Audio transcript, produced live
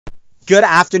Good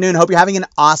afternoon. Hope you're having an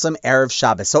awesome Erev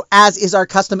Shabbos. So as is our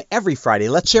custom every Friday,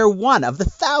 let's share one of the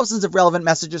thousands of relevant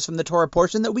messages from the Torah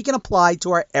portion that we can apply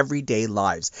to our everyday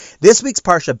lives. This week's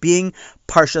Parsha being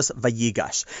Parshas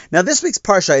Vayigash. Now this week's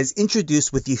Parsha is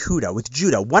introduced with Yehuda, with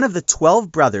Judah, one of the 12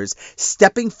 brothers,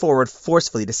 stepping forward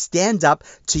forcefully to stand up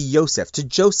to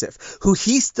Joseph, who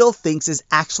he still thinks is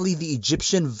actually the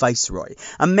Egyptian viceroy,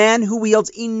 a man who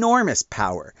wields enormous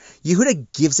power. Yehuda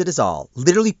gives it his all,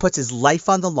 literally puts his life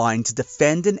on the line to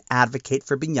defend and advocate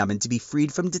for Binyamin to be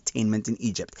freed from detainment in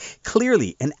Egypt.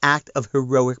 Clearly an act of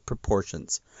heroic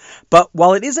proportions. But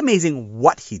while it is amazing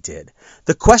what he did,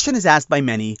 the question is asked by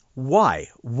many, why?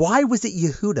 Why was it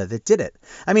Yehuda that did it?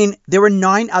 I mean, there were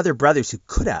 9 other brothers who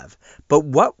could have, but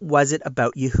what was it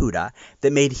about Yehuda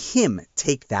that made him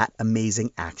take that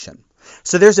amazing action?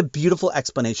 So there's a beautiful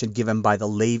explanation given by the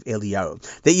Lev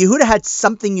Eliyahu, that Yehuda had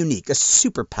something unique, a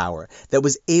superpower that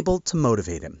was able to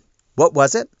motivate him. What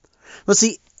was it? Well,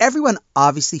 see, everyone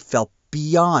obviously felt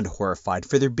beyond horrified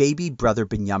for their baby brother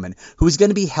Binyamin, who was going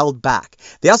to be held back.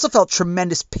 They also felt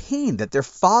tremendous pain that their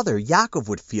father, Yaakov,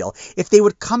 would feel if they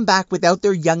would come back without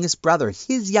their youngest brother,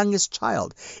 his youngest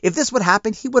child. If this would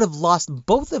happen, he would have lost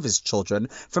both of his children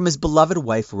from his beloved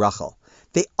wife, Rachel.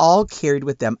 They all carried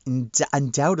with them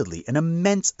undoubtedly an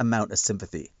immense amount of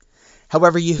sympathy.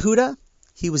 However, Yehuda,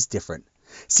 he was different.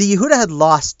 See, Yehuda had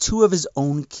lost 2 of his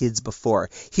own kids before.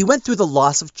 He went through the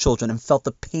loss of children and felt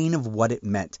the pain of what it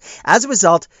meant. As a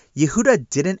result, Yehuda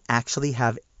didn't actually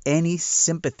have any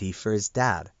sympathy for his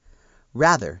dad.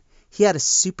 Rather, he had a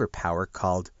superpower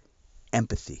called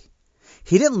empathy.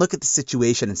 He didn't look at the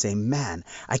situation and say, man,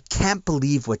 I can't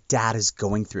believe what dad is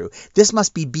going through. This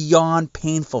must be beyond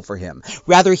painful for him.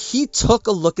 Rather, he took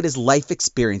a look at his life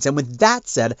experience, and with that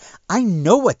said, I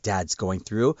know what dad's going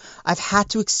through. I've had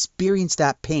to experience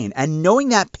that pain, and knowing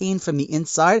that pain from the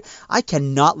inside, I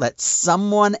cannot let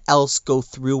someone else go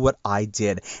through what I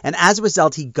did. And as a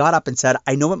result, he got up and said,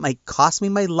 I know it might cost me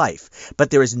my life, but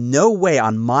there is no way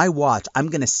on my watch I'm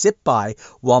going to sit by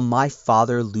while my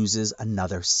father loses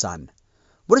another son.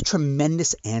 What a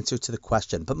tremendous answer to the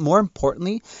question, but more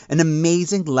importantly, an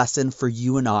amazing lesson for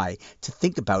you and I to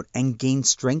think about and gain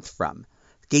strength from.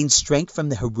 Gain strength from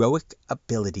the heroic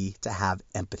ability to have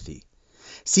empathy.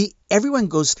 See, everyone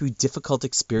goes through difficult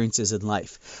experiences in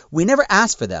life. We never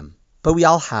ask for them, but we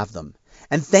all have them.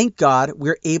 And thank God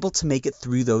we're able to make it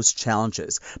through those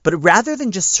challenges. But rather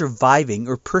than just surviving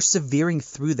or persevering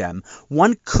through them,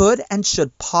 one could and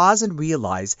should pause and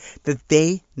realize that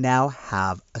they now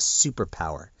have a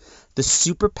superpower. The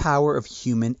superpower of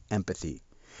human empathy.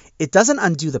 It doesn't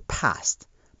undo the past,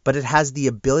 but it has the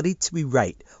ability to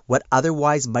rewrite what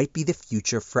otherwise might be the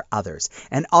future for others,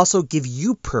 and also give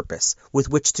you purpose with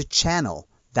which to channel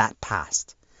that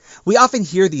past. We often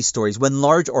hear these stories when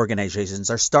large organizations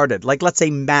are started, like let's say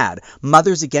MAD,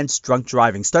 Mothers Against Drunk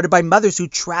Driving, started by mothers who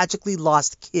tragically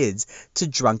lost kids to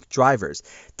drunk drivers.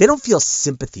 They don't feel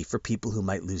sympathy for people who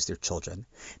might lose their children.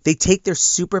 They take their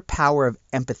superpower of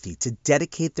empathy to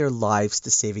dedicate their lives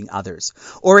to saving others.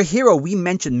 Or a hero we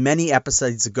mentioned many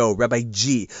episodes ago, Rabbi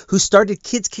G, who started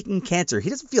Kids Kicking Cancer. He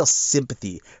doesn't feel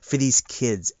sympathy for these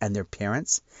kids and their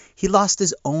parents. He lost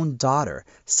his own daughter,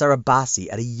 Sarah Bassi,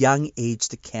 at a young age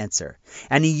to cancer,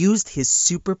 and he used his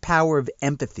superpower of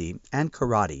empathy and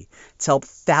karate to help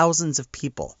thousands of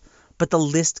people. But the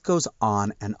list goes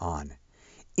on and on.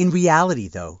 In reality,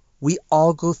 though, we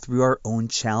all go through our own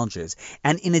challenges,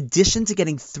 and in addition to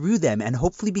getting through them and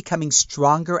hopefully becoming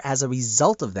stronger as a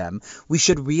result of them, we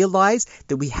should realize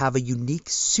that we have a unique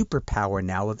superpower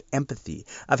now of empathy,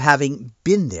 of having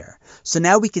been there. So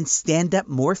now we can stand up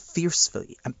more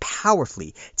fiercely and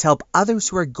powerfully to help others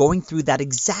who are going through that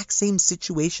exact same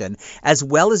situation, as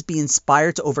well as be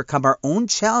inspired to overcome our own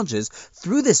challenges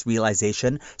through this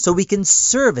realization, so we can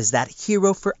serve as that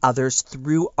hero for others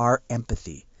through our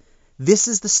empathy. This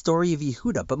is the story of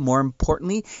Yehuda, but more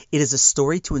importantly, it is a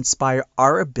story to inspire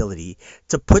our ability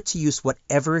to put to use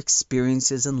whatever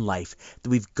experiences in life that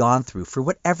we've gone through for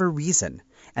whatever reason,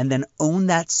 and then own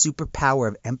that superpower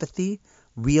of empathy,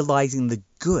 realizing the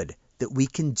good that we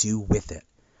can do with it.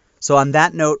 So on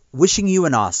that note, wishing you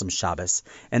an awesome Shabbos,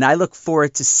 and I look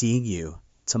forward to seeing you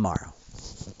tomorrow.